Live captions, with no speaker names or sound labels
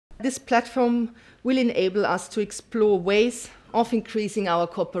This platform will enable us to explore ways of increasing our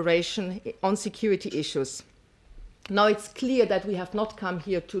cooperation on security issues. Now, it's clear that we have not come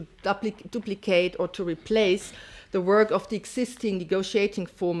here to duplicate or to replace the work of the existing negotiating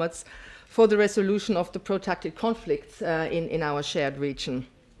formats for the resolution of the protracted conflicts in our shared region.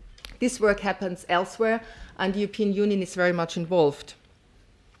 This work happens elsewhere, and the European Union is very much involved.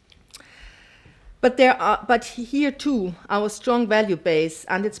 But here too, our strong value base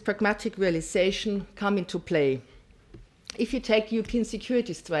and its pragmatic realization come into play. If you take European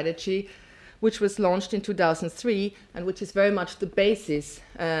Security Strategy, which was launched in 2003 and which is very much the basis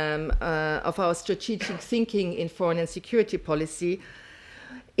of our strategic thinking in foreign and security policy,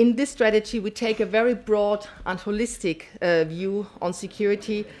 in this strategy we take a very broad and holistic view on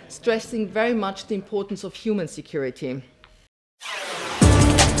security, stressing very much the importance of human security.